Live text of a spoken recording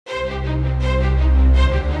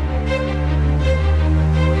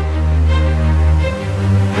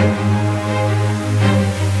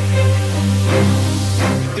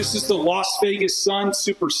This is the Las Vegas Sun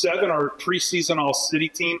Super 7, our preseason All-City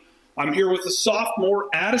team. I'm here with the sophomore,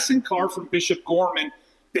 Addysen Carr from Bishop Gorman.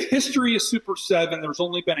 The history of Super 7, there's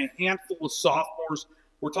only been a handful of sophomores.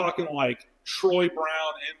 We're talking like Troy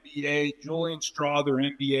Brown, NBA, Julian Strother,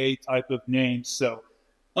 NBA type of names. So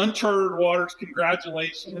uncharted waters,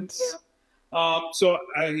 congratulations. So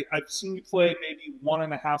I've seen you play maybe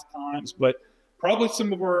 1.5 times, but probably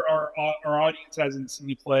some of our audience hasn't seen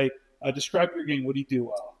you play. Describe your game. What do you do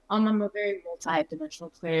well? I'm a very multi-dimensional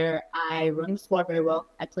player. I run the floor very well.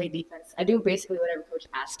 I play defense. I do basically whatever coach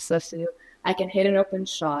asks us to do. I can hit an open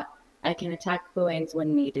shot. I can attack the lanes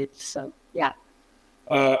when needed. So, yeah.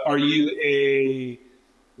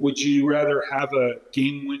 Would you rather have a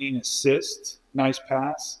game-winning assist, nice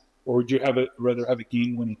pass, or would you rather have a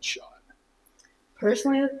game-winning shot?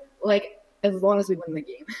 Personally, as long as we win the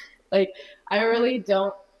game. I really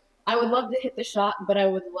don't. I would love to hit the shot, but I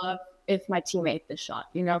would love if my teammate hit the shot.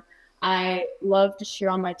 I love to cheer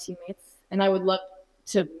on my teammates, and I would love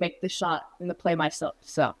to make the shot and the play myself.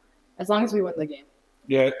 So, as long as we win the game.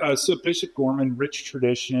 Yeah. So Bishop Gorman, rich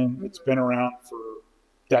tradition. It's been around for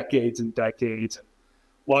decades and decades.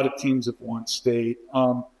 A lot of teams have won state.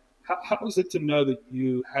 How was it to know that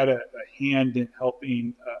you had a hand in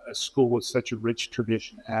helping a school with such a rich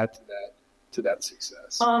tradition add to that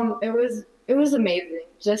success? It was amazing.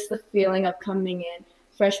 Just the feeling of coming in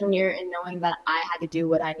freshman year and knowing that I had to do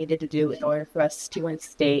what I needed to do in order for us to win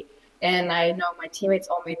state. And I know my teammates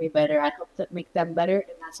all made me better. I helped to make them better,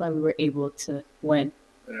 and that's why we were able to win.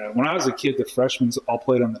 When I was a kid, the freshmen all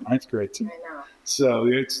played on the 9th grade team. I know. So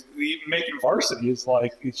even making varsity is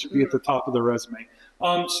it should be at the top of the resume.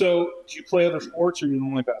 So do you play other sports, or are you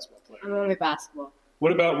only basketball player? I'm only basketball.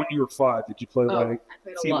 What about when you were 5? Did you play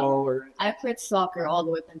t-ball or? I played soccer all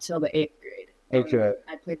the way up until the 8th grade. Okay.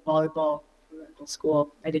 I played volleyball in middle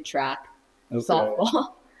school. I did track,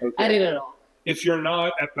 softball. Okay. I did it all. If you're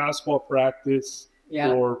not at basketball practice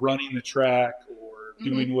or running the track or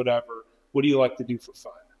doing whatever, what do you like to do for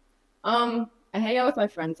fun? I hang out with my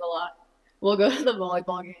friends a lot. We'll go to the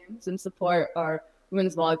volleyball games and support our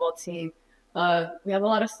women's volleyball team. We have a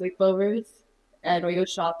lot of sleepovers, and we go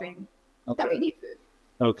shopping. Okay. We eat food.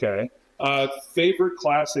 Okay. Favorite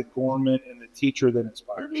class at Gorman and the teacher that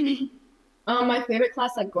inspired you? My favorite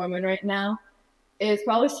class at Gorman right now is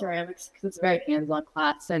probably ceramics because it's a very hands-on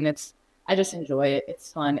class, and I just enjoy it.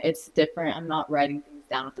 It's fun. It's different. I'm not writing things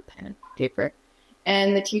down with a pen and paper.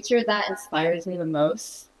 And the teacher that inspires me the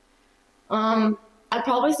most, I'd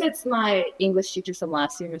probably say it's my English teacher from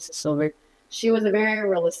last year, Mrs. Silver. She was a very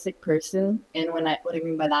realistic person, and what I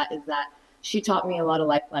mean by that is that she taught me a lot of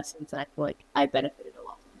life lessons, and I feel like I benefited a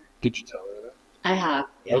lot from her. Did you tell her that? I have,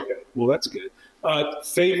 yeah. Okay, well, that's good.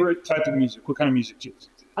 Favorite type of music? What kind of music do you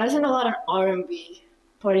listen to? I listen to a lot of R&B,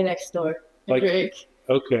 Party Next Door, and Drake.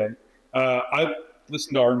 Okay. I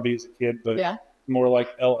listened to R&B as a kid, but more like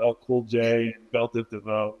LL Cool J and Belle Div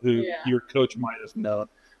DeVoe, who your coach might have known.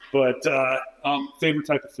 But favorite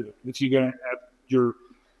type of food? If you're going to have your,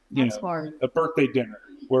 a birthday dinner,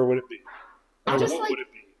 where would it be? What would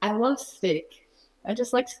it be? I love steak. I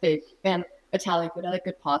just like steak and Italian food. I like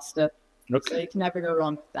good pasta. Okay. So you can never go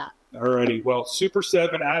wrong with that. Alrighty. Well, Super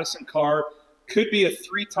 7, Addysen Carr could be a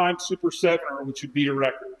 3-time Super 7, which would be a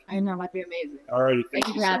record. I know. Might be amazing. Alrighty. Thank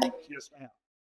you for having me. Yes, ma'am.